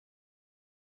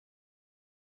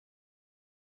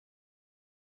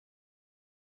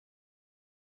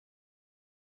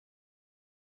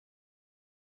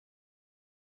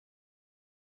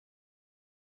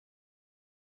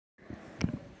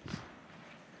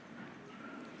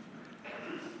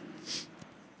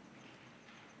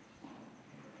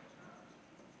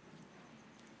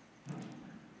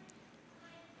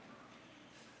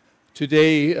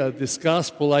Today, this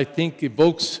gospel, I think,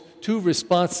 evokes two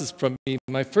responses from me.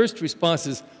 My first response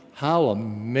is, how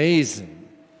amazing.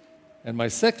 And my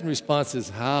second response is,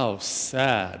 how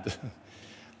sad.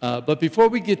 But before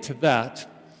we get to that,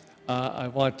 I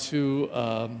want to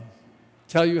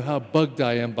tell you how bugged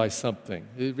I am by something.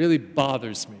 It really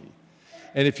bothers me.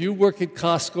 And if you work at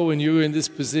Costco and you're in this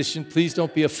position, please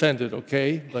don't be offended,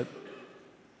 okay? But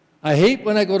I hate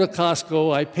when I go to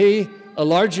Costco. I pay a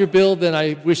larger bill than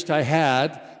I wished I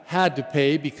had to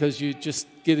pay because you just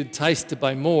get enticed to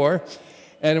buy more.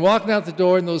 And walking out the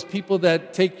door, and those people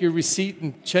that take your receipt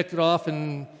and check it off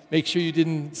and make sure you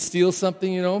didn't steal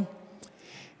something, you know.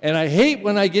 And I hate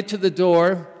when I get to the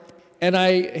door and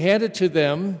I hand it to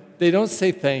them. They don't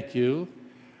say thank you,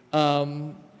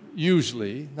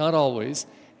 usually, not always.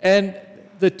 And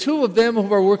the two of them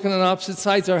who are working on opposite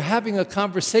sides are having a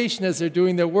conversation as they're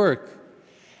doing their work.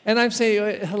 And I'm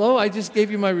saying, hello, I just gave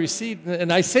you my receipt.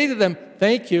 And I say to them,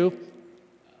 thank you.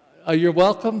 You're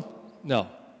welcome? No.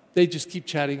 They just keep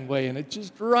chatting away, and it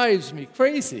just drives me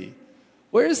crazy.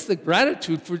 Where's the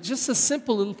gratitude for just the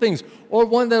simple little things? Or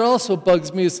one that also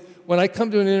bugs me is when I come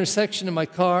to an intersection in my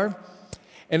car,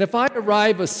 and if I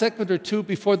arrive a second or two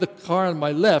before the car on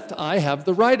my left, I have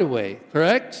the right-of-way,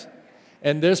 correct?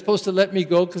 And they're supposed to let me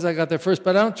go because I got there first,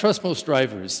 but I don't trust most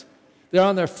drivers. They're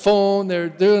on their phone, they're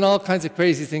doing all kinds of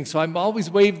crazy things, so I'm always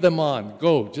wave them on.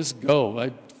 Go, just go.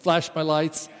 I flash my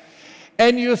lights.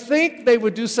 And you think they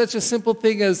would do such a simple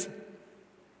thing as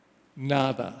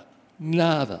nada,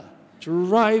 nada.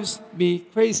 Drives me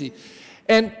crazy.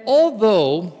 And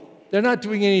although they're not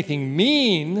doing anything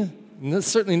mean,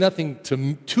 certainly nothing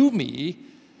to me,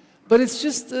 but it's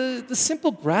just the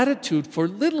simple gratitude for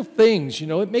little things, you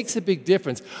know, it makes a big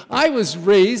difference. I was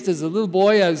raised as a little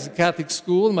boy, I was in Catholic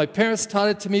school, and my parents taught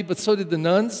it to me, but so did the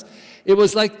nuns. It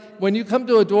was like when you come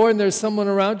to a door and there's someone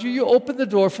around you, you open the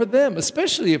door for them,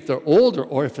 especially if they're older,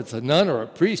 or if it's a nun or a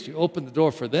priest, you open the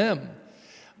door for them.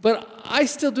 But I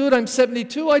still do it. I'm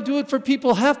 72. I do it for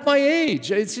people half my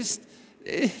age. It's just,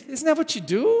 isn't that what you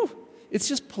do? It's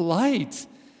just polite.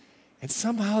 And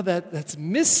somehow that's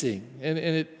missing, and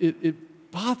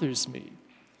it bothers me.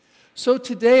 So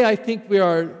today I think we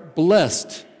are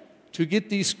blessed to get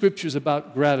these scriptures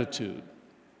about gratitude.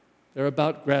 They're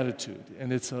about gratitude,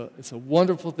 and it's a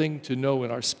wonderful thing to know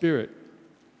in our spirit.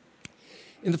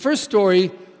 In the first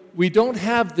story, we don't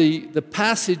have the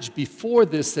passage before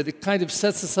this that it kind of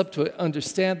sets us up to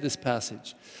understand this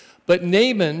passage. But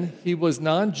Naaman, he was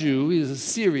non-Jew, he was a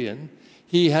Syrian,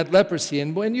 he had leprosy,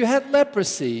 and when you had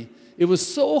leprosy, it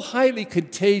was so highly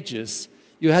contagious,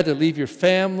 you had to leave your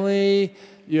family,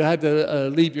 you had to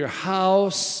leave your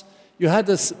house, you had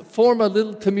to form a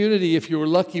little community if you were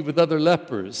lucky with other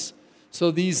lepers. So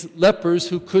these lepers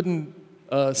who couldn't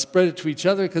spread it to each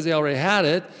other because they already had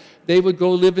it, they would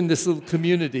go live in this little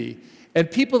community.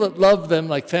 And people that loved them,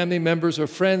 like family members or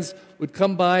friends, would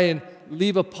come by and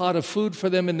leave a pot of food for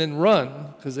them and then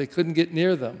run because they couldn't get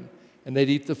near them. And they'd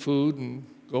eat the food and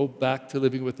go back to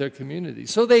living with their community.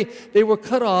 So they were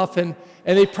cut off, and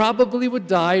they probably would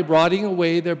die, rotting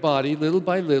away their body little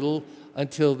by little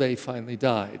until they finally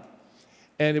died.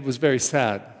 And it was very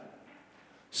sad.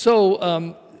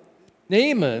 So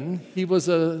Naaman, he was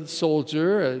a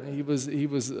soldier, and he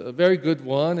was a very good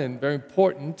one and very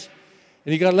important,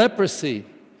 and he got leprosy.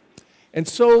 And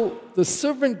so the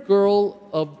servant girl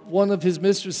of one of his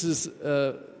mistresses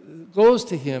goes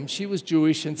to him, she was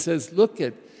Jewish, and says, look,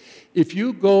 if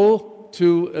you go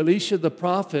to Elisha the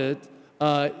prophet,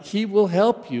 he will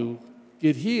help you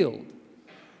get healed.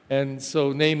 And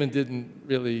so Naaman didn't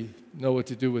really know what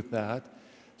to do with that.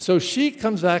 So she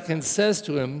comes back and says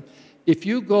to him, if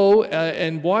you go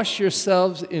and wash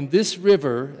yourselves in this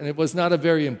river, and it was not a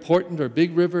very important or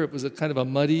big river, it was a kind of a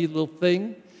muddy little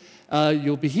thing,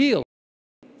 you'll be healed.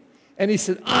 And he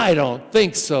said, I don't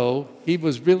think so. He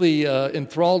was really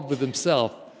enthralled with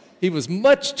himself. He was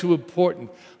much too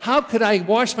important. How could I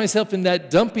wash myself in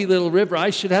that dumpy little river? I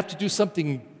should have to do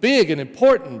something big and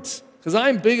important, because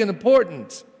I'm big and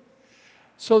important.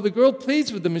 So the girl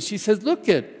pleads with him, and she says, look,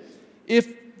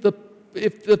 if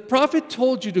the prophet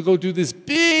told you to go do this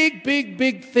big, big,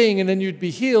 big thing and then you'd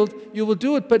be healed, you will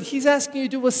do it. But he's asking you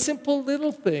to do a simple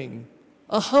little thing,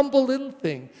 a humble little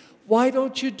thing. Why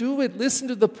don't you do it? Listen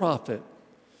to the prophet.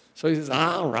 So he says,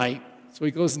 all right. So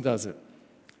he goes and does it.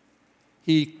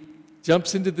 He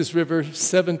jumps into this river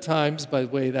 7 times, by the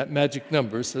way, that magic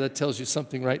number, so that tells you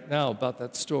something right now about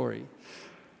that story.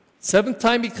 7th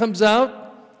time he comes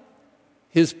out,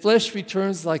 his flesh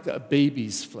returns like a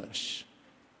baby's flesh.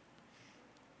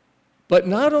 But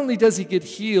not only does he get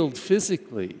healed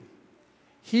physically,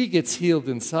 he gets healed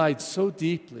inside so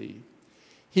deeply.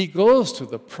 He goes to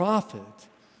the prophet,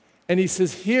 and he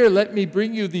says, here, let me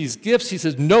bring you these gifts. He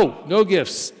says, no, no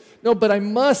gifts. No, but I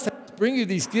must bring you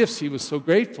these gifts. He was so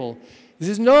grateful. He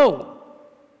says, no.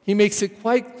 He makes it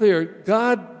quite clear,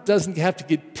 God doesn't have to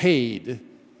get paid.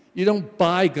 You don't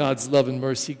buy God's love and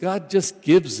mercy. God just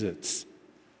gives it.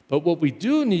 But what we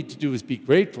do need to do is be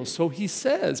grateful. So he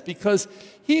says, because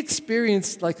he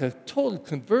experienced like a total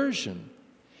conversion.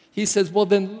 He says, well,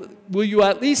 then will you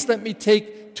at least let me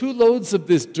take 2 loads of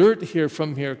this dirt here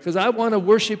from here, because I want to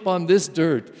worship on this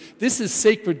dirt. This is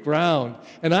sacred ground,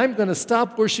 and I'm going to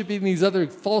stop worshiping these other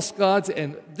false gods,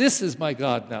 and this is my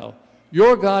God now.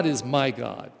 Your God is my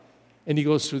God. And he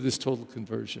goes through this total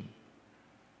conversion.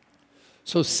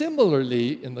 So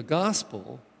similarly, in the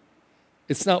gospel,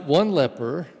 it's not 1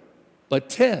 leper, but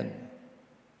 10.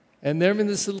 And they're in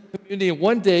this little community. And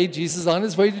one day, Jesus is on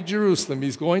his way to Jerusalem.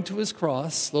 He's going to his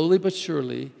cross, slowly but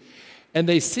surely. And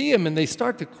they see him, and they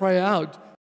start to cry out.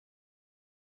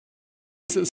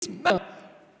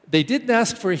 They didn't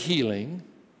ask for healing.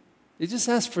 They just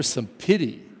asked for some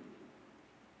pity.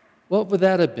 What would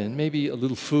that have been? Maybe a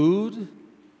little food,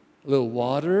 a little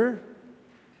water,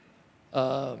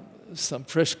 some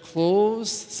fresh clothes,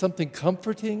 something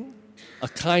comforting, a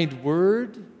kind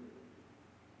word.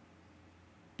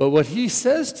 But what he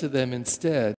says to them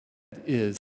instead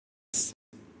is,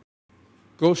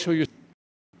 go show yourself.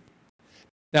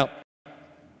 Now,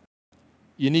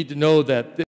 you need to know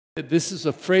that this is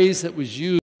a phrase that was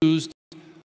used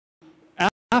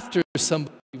after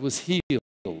somebody was healed.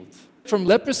 From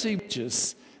leprosy,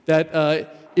 that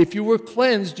if you were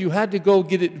cleansed, you had to go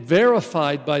get it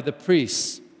verified by the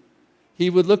priest. He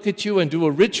would look at you and do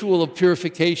a ritual of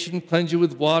purification, cleanse you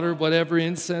with water, whatever,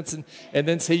 incense, and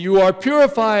then say, you are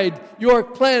purified, you are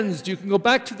cleansed, you can go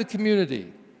back to the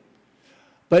community.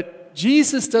 But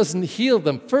Jesus doesn't heal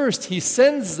them first. He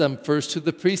sends them first to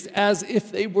the priest as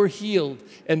if they were healed,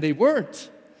 and they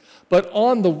weren't. But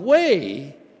on the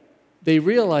way, they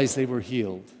realized they were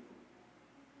healed.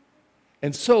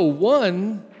 And so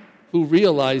one who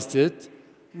realized it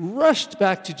rushed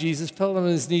back to Jesus, fell on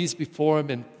his knees before him,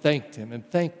 and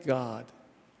thanked God.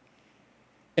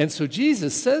 And so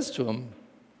Jesus says to him,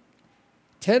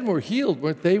 10 were healed,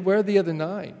 weren't they? Where are the other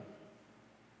 9?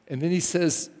 And then he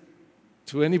says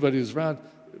to anybody who's around,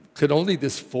 could only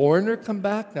this foreigner come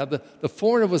back? Now, the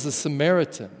foreigner was a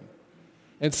Samaritan.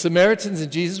 And Samaritans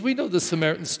and Jesus, we know the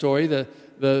Samaritan story,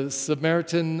 the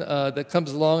Samaritan that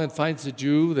comes along and finds a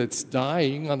Jew that's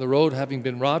dying on the road, having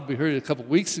been robbed. We heard it a couple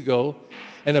weeks ago.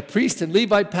 And a priest and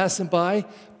Levite passing by.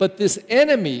 But this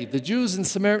enemy, the Jews and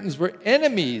Samaritans were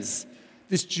enemies.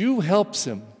 This Jew helps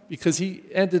him because he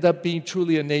ended up being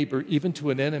truly a neighbor, even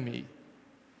to an enemy.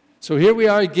 So here we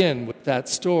are again with that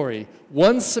story.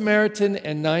 1 Samaritan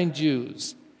and 9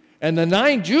 Jews. And the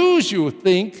 9 Jews, you would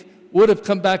think, would have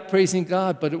come back praising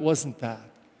God, but it wasn't that.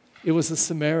 It was a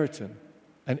Samaritan,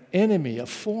 an enemy, a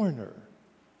foreigner.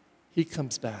 He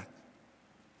comes back.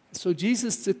 So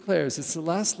Jesus declares, it's the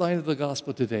last line of the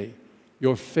gospel today,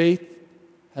 your faith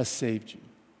has saved you.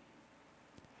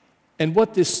 And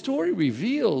what this story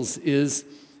reveals is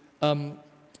the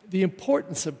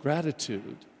importance of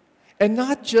gratitude. And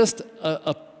not just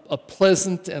a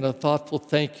pleasant and a thoughtful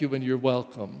thank you and you're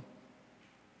welcome.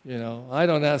 You know, I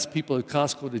don't ask people at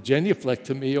Costco to genuflect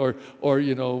to me or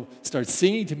start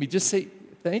singing to me. Just say,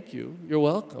 thank you, you're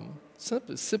welcome.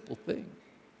 Simple thing.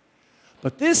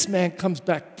 But this man comes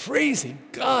back praising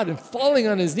God and falling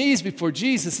on his knees before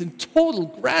Jesus in total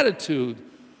gratitude,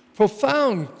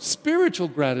 profound spiritual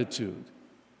gratitude.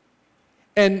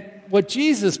 And what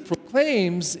Jesus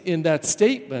proclaims in that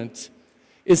statement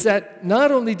is that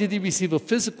not only did he receive a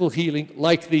physical healing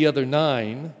like the other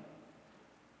 9,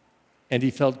 and he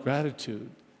felt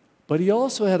gratitude, but he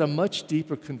also had a much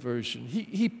deeper conversion.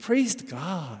 He praised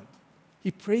God. He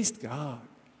praised God.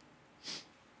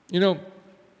 You know,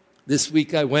 this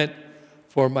week I went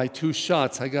for my 2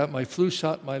 shots. I got my flu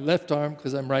shot in my left arm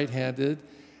because I'm right-handed,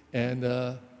 and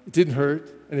it didn't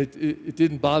hurt, and it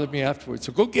didn't bother me afterwards.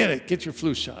 So go get it. Get your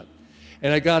flu shot.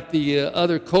 And I got the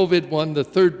other COVID one, the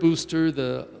 3rd booster,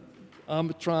 the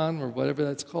Omicron or whatever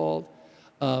that's called,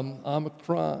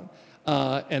 Omicron,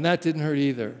 and that didn't hurt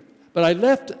either. But I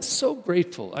left so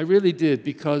grateful. I really did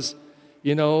because,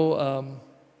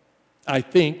 I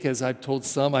think, as I've told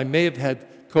some, I may have had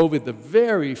COVID the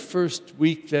very first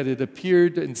week that it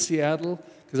appeared in Seattle,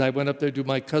 because I went up there to do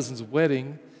my cousin's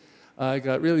wedding. I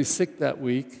got really sick that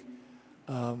week,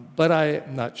 but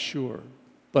I'm not sure.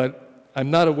 But I'm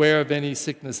not aware of any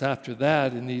sickness after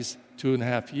that in these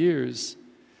 2.5 years.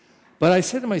 But I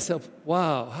said to myself,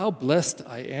 wow, how blessed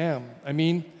I am. I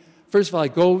mean, first of all, I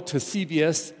go to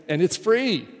CVS, and it's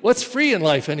free. What's free in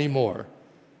life anymore?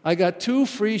 I got 2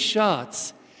 free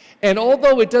shots. And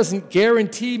although it doesn't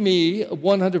guarantee me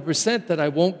 100% that I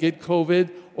won't get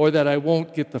COVID or that I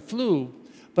won't get the flu,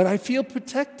 but I feel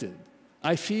protected.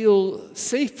 I feel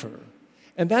safer.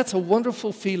 And that's a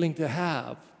wonderful feeling to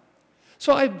have.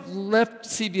 So I left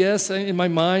CVS. In my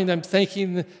mind, I'm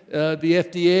thanking the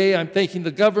FDA, I'm thanking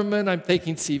the government, I'm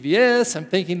thanking CVS, I'm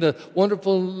thanking the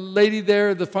wonderful lady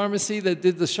there at the pharmacy that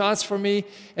did the shots for me,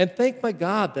 and thank my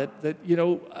God that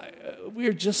we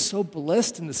are just so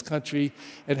blessed in this country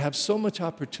and have so much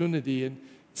opportunity and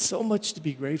so much to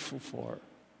be grateful for.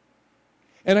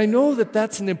 And I know that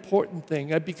that's an important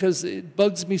thing because it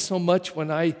bugs me so much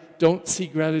when I don't see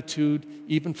gratitude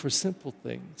even for simple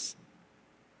things.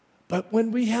 But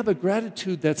when we have a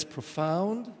gratitude that's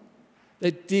profound,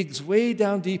 that digs way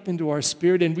down deep into our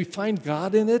spirit and we find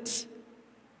God in it,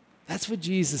 that's what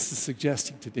Jesus is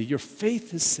suggesting today. Your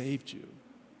faith has saved you.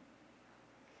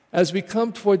 As we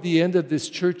come toward the end of this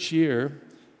church year,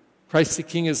 Christ the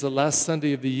King is the last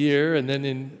Sunday of the year, and then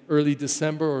in early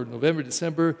December or November,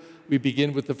 December, we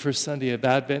begin with the first Sunday of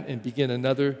Advent and begin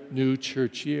another new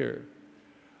church year.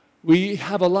 We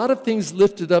have a lot of things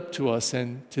lifted up to us,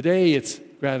 and today it's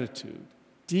gratitude,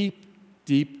 deep,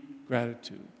 deep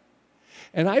gratitude.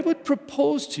 And I would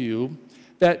propose to you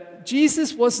that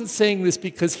Jesus wasn't saying this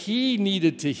because he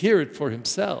needed to hear it for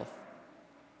himself.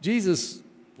 Jesus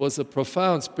was a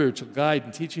profound spiritual guide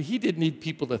and teacher. He didn't need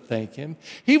people to thank him.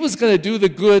 He was going to do the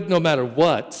good no matter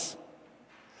what.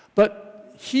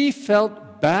 But he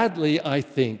felt badly, I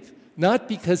think, not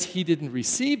because he didn't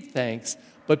receive thanks,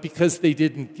 but because they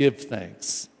didn't give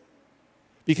thanks.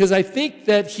 Because I think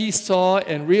that he saw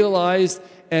and realized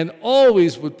and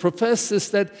always would profess this,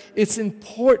 that it's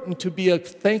important to be a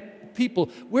thankful people.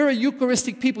 We're a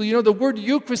Eucharistic people. You know, the word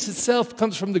Eucharist itself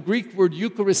comes from the Greek word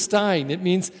Eucharistine. It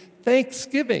means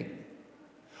thanksgiving.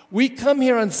 We come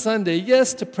here on Sunday,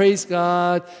 yes, to praise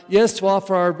God, yes, to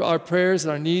offer our prayers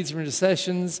and our needs and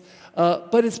intercessions,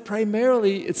 but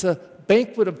it's a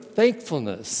banquet of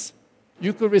thankfulness,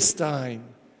 Eucharistine.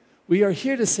 We are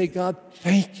here to say, God,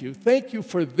 thank you. Thank you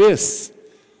for this.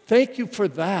 Thank you for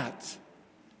that.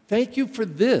 Thank you for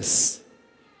this.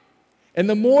 And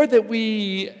the more that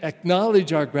we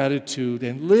acknowledge our gratitude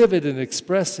and live it and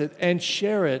express it and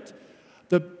share it,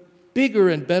 the bigger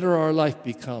and better our life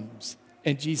becomes.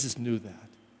 And Jesus knew that.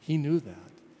 He knew that.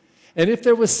 And if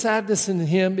there was sadness in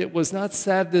him, it was not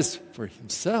sadness for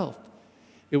himself.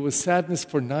 It was sadness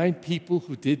for 9 people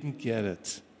who didn't get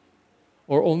it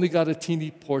or only got a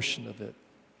teeny portion of it.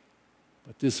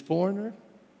 But this foreigner,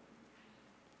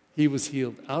 he was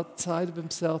healed outside of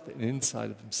himself and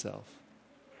inside of himself.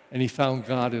 And he found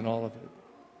God in all of it.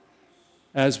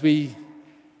 As we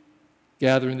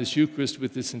gather in this Eucharist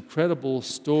with this incredible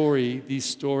story, these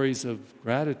stories of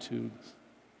gratitude,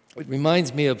 it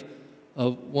reminds me of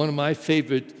one of my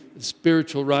favorite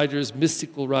spiritual writers,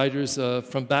 mystical writers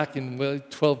from back in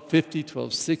 1250,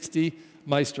 1260,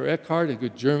 Meister Eckhart, a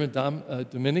good German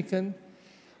Dominican.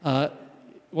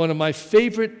 One of my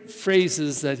favorite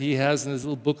phrases that he has in his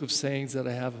little book of sayings that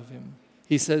I have of him.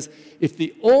 He says, if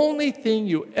the only thing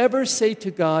you ever say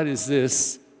to God is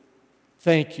this,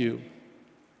 thank you,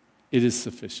 it is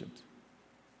sufficient.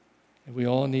 And we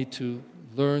all need to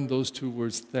learn those 2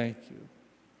 words, thank you.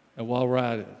 And while we're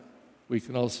at it, we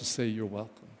can also say, you're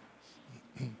welcome.